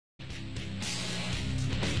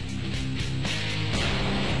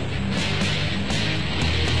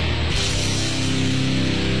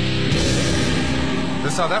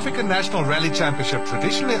South African National Rally Championship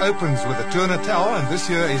traditionally opens with the Tour Natal, and this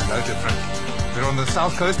year is no different. We're on the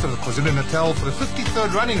south coast of KwaZulu-Natal for the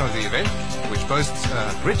 53rd running of the event, which boasts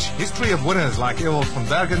a rich history of winners like Ewald van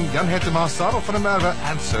Bergen, Jan Hetema, Sarel van der Merwe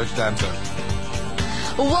and Serge Damso.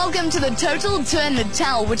 Welcome to the Total Tour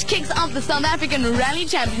Natal, which kicks off the South African Rally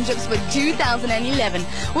Championships for 2011.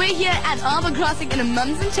 We're here at Arbor Crossing in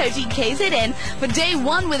Amanzimtoti, KZN, for day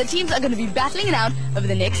one, where the teams are going to be battling it out over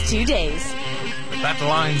the next 2 days. The battle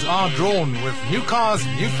lines are drawn with new cars,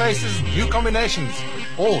 new faces, new combinations,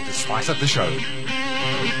 all to spice up the show.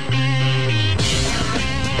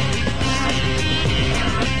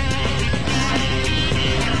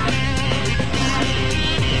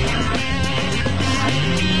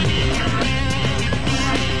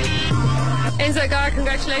 Enzo Gar,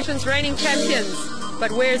 congratulations, reigning champions.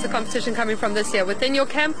 But where is the competition coming from this year? Within your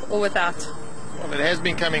camp or without? Well, it has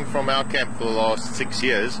been coming from our camp for the last 6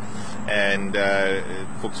 years, and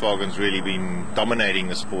Volkswagen's really been dominating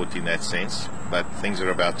the sport in that sense, but things are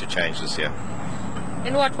about to change this year.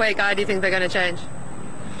 In what way, Guy, do you think they're going to change?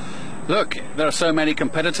 Look, there are so many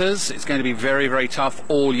competitors, it's going to be very, very tough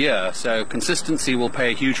all year, so consistency will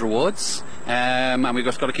pay huge rewards, and we've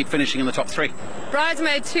just got to keep finishing in the top three.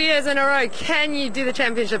 Bridesmaid 2 years in a row, can you do the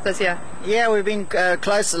championship this year? Yeah, we've been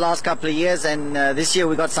close the last couple of years, and this year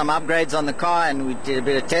we got some upgrades on the car, and we did a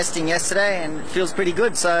bit of testing yesterday, and it feels pretty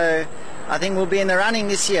good, so I think we'll be in the running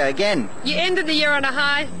this year again. You ended the year on a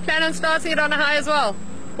high, plan on starting it on a high as well?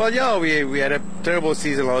 Well, yeah, we had a terrible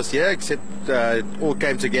season last year, except it all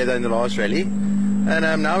came together in the last rally,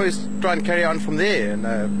 and now we're trying to carry on from there. And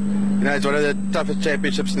you know, it's one of the toughest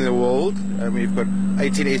championships in the world. We've got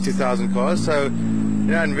 18 S2000 cars, so you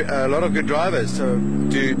know, and a lot of good drivers. So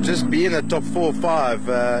to just be in the top 4 or 5,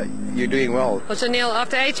 you're doing well. Well, Janelle,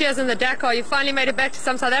 after 8 years in the Dakar, you finally made it back to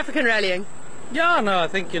some South African rallying. Yeah, no, I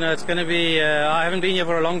think it's going to be. I haven't been here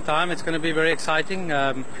for a long time. It's going to be very exciting.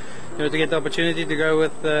 To get the opportunity to go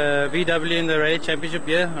with VW in the Rally Championship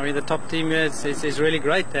here. I mean, the top team here is really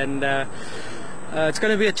great, and it's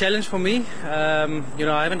going to be a challenge for me.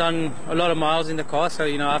 I haven't done a lot of miles in the car, so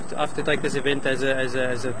I have to take this event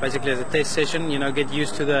basically as a test session. Get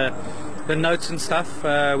used to the notes and stuff,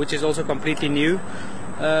 which is also completely new.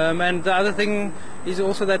 And the other thing is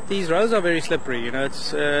also that these roads are very slippery.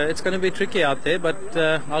 It's going to be tricky out there, but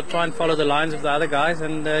I'll try and follow the lines of the other guys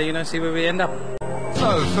and see where we end up.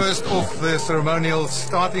 So, first off the ceremonial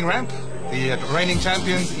starting ramp, the reigning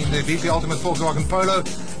champions in the BP Ultimate Volkswagen Polo,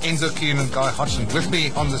 Enzo Kuhn and Guy Hodgson. With me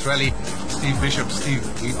on this rally, Steve Bishop. Steve,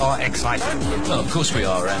 we are excited. Well, of course we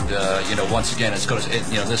are, and once again, it's got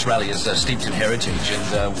this rally is steeped in heritage,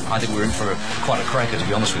 and I think we're in for quite a cracker, to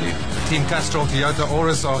be honest with you. Team Castrol Toyota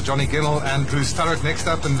Auris are Johnny Gimmel and Drew Sturrock next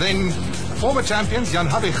up, and then former champions Jan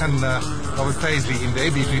Habig and Robert Paisley in the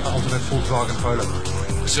BP Ultimate Volkswagen Polo.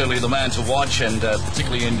 Certainly the man to watch, and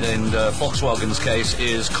particularly in Volkswagen's case,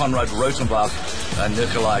 is Konrad Rotenbach and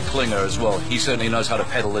Nikolai Klinger as well. He certainly knows how to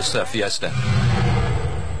pedal this Fiesta.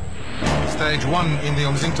 Stage 1 in the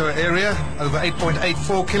Umzinto area, over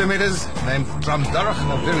 8.84 kilometers, named Dramdarach,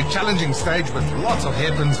 a very challenging stage with lots of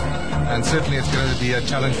hairpins, and certainly it's going to be a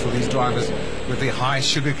challenge for these drivers with the high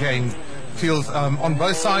sugarcane fields on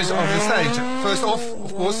both sides of the stage. First off,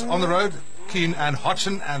 of course, on the road, Kuhn and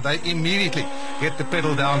Hodgson, and they immediately get the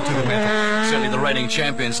pedal down to the metal. Certainly the reigning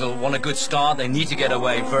champions want a good start. They need to get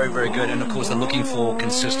away very, very good, and of course they're looking for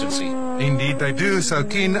consistency. Indeed they do, so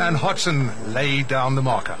Kuhn and Hodgson lay down the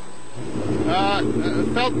marker.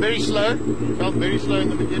 Felt very slow in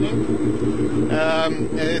the beginning.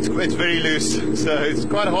 It's very loose, so it's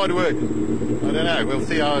quite hard work. I don't know, we'll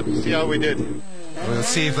see how we did. We'll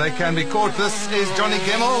see if they can be caught. This is Johnny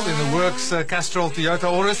Gimmel in the works Castrol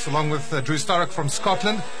Toyota Auris, along with Drew Sturrock from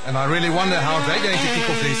Scotland, and I really wonder how they're going to kick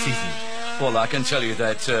off their season. Well, I can tell you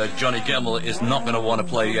that Johnny Gimmel is not going to want to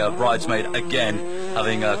play Bridesmaid again,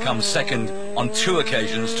 having come second on 2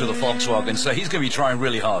 occasions to the Volkswagen, so he's going to be trying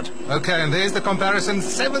really hard. Okay, and there's the comparison,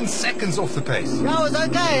 7 seconds off the pace. No, it was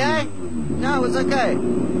okay, eh? No, it was okay.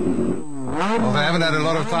 Well, they haven't had a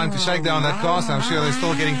lot of time to shake down that car, so I'm sure they're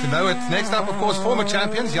still getting to know it. Next up, of course, former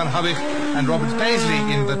champions Jan Habig and Robert Paisley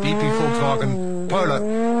in the BP Volkswagen Polo.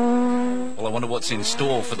 Well, I wonder what's in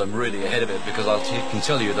store for them really ahead of it, because I can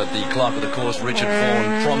tell you that the clerk of the course, Richard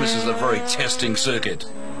Vaughan, promises a very testing circuit.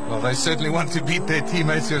 Well, they certainly want to beat their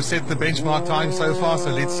teammates who have set the benchmark time so far,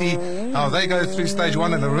 so let's see how they go through stage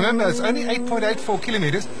 1. And remember, it's only 8.84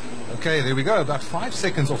 kilometers. Okay, there we go, about 5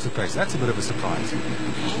 seconds off the pace. That's a bit of a surprise.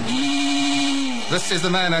 This is the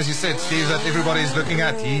man, as you said, Steve, that everybody is looking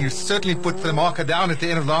at. He certainly put the marker down at the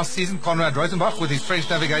end of last season. Konrad Rotenbach with his French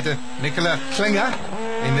navigator Nicolas Klinger.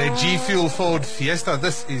 in their G Fuel Ford Fiesta.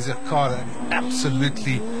 This is a car that is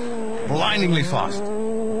absolutely blindingly fast.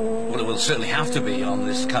 Well, it will certainly have to be on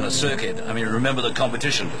this kind of circuit. I mean, remember the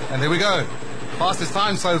competition. And there we go. Fastest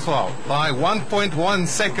time so far by 1.1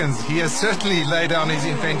 seconds. He has certainly laid down his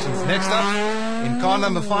intentions. Next up, in car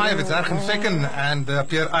number 5, it's Arjen Fekken and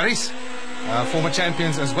Pierre Aris, former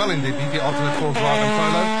champions as well in the BP Ultimate Volkswagen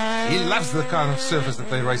Polo. He loves the kind of surface that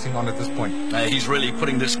they're racing on at this point. He's really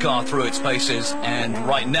putting this car through its paces, and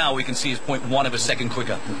right now we can see he's 0.1 of a second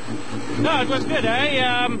quicker. No, it was good,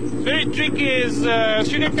 eh? Very tricky is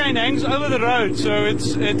sugarcane hangs over the road, so it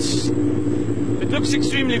looks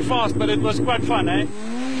extremely fast, but it was quite fun, eh?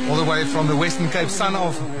 All the way from the Western Cape, son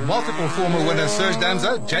of multiple former winners Serge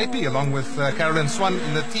Damso, JP, along with Carolyn Swan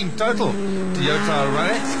in the Team Total Toyota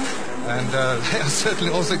Ronex. And they are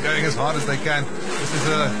certainly also going as hard as they can. This is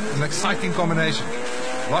an exciting combination.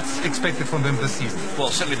 What's expected from them this season? Well,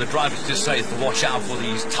 certainly the drivers just say to watch out for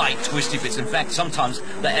these tight, twisty bits. In fact, sometimes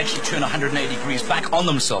they actually turn 180 degrees back on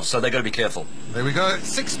themselves, so they've got to be careful. There we go,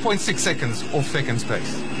 6.6 seconds off Fekken's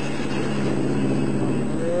pace.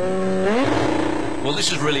 Well,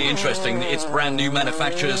 this is really interesting. It's brand new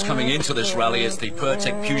manufacturers coming into this rally. It's the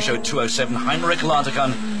Pertec Peugeot 207, Heinrich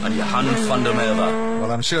Latekan and Johan van der Merwe.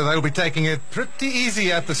 Well, I'm sure they'll be taking it pretty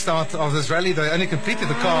easy at the start of this rally. They only completed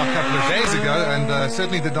the car a couple of days ago and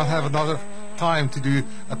certainly did not have enough time to do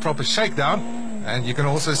a proper shakedown. And you can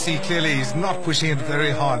also see clearly he's not pushing it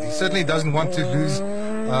very hard. He certainly doesn't want to lose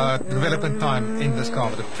development time in this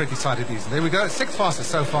car, but a pretty sight it is. There we go, 6th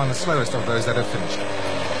fastest so far and the slowest of those that have finished.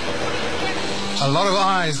 A lot of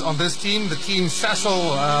eyes on this team, the Team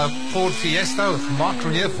Sassel Ford Fiesta with Mark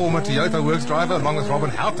Grenier, former Toyota Works driver, along with Robin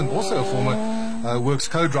Houghton, also a former Works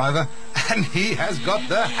co-driver, and he has got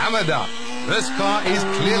the hammer down. This car is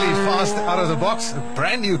clearly fast out of the box, a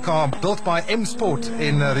brand new car built by M Sport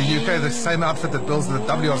in the UK, the same outfit that builds the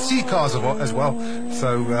WRC cars as well.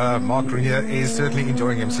 So Mark Grenier is certainly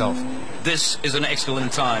enjoying himself. This is an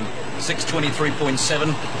excellent time.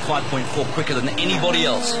 6:23.7, 5.4 quicker than anybody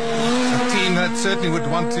else. A team that certainly would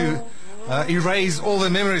want to erase all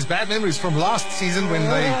the memories, bad memories from last season when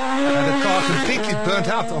they had a car completely burnt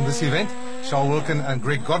out on this event. Charles Wilkin and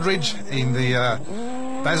Greg Godridge in the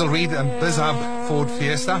Basil Reed and BizHub Ford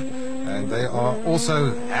Fiesta. And they are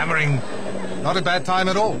also hammering. Not a bad time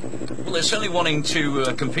at all. Well, they're certainly wanting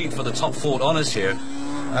to compete for the top Ford honours here.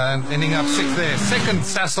 And ending up 6th there. 2nd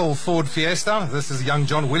Sassel Ford Fiesta. This is young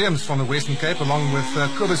John Williams from the Western Cape, along with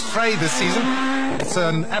Kobus Frey this season. It's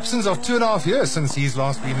an absence of 2.5 years since he's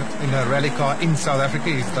last been in a rally car in South Africa.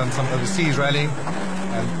 He's done some overseas rallying.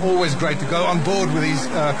 And always great to go on board with these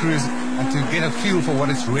crews and to get a feel for what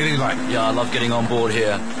it's really like. Yeah, I love getting on board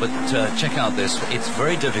here. But check out this. It's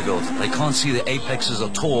very difficult. They can't see the apexes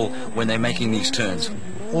at all when they're making these turns.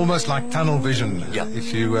 Almost like tunnel vision, yeah,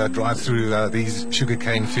 if you drive through these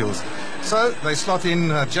sugarcane fields. So they slot in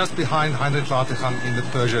just behind Heinrich Latekan in the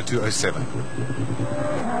Peugeot 207.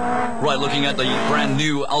 Right, looking at the brand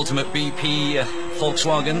new Ultimate BP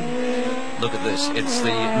Volkswagen. Look at this. It's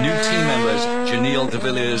the new team members, Janiel de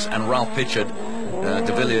Villiers and Ralph Pitchard.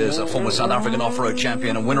 De Villiers, a former South African off-road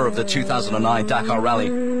champion and winner of the 2009 Dakar Rally.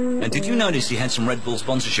 And did you notice he had some Red Bull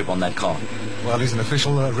sponsorship on that car? Well, he's an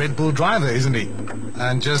official Red Bull driver, isn't he?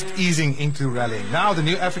 And just easing into rallying. Now the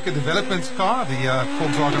new Africa Development car, the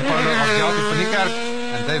Volkswagen Polo of Jelty van Niekerk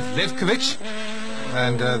and Dave Levkovich.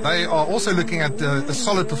 And they are also looking at a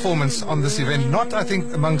solid performance on this event. Not, I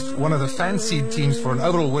think, amongst one of the fancied teams for an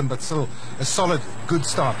overall win, but still a solid, good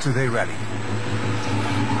start to their rally.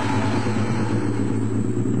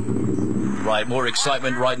 Right, more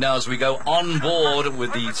excitement right now as we go on board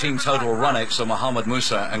with the Team Total Ronex, so Mohammed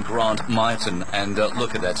Musa and Grant Myerton. And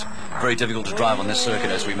look at that. Very difficult to drive on this circuit,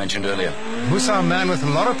 as we mentioned earlier. Musa, a man with a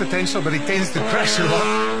lot of potential, but he tends to crash a lot.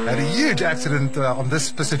 Had a huge accident on this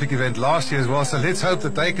specific event last year as well. So let's hope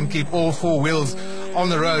that they can keep all 4 wheels on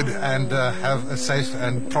the road and have a safe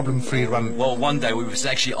and problem-free run. Well, one day we must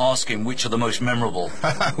actually ask him which are the most memorable.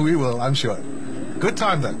 We will, I'm sure. Good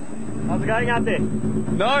time, though. How's it going out there?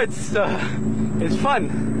 No, it's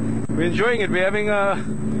fun. We're enjoying it. We're having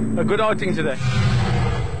a good outing today.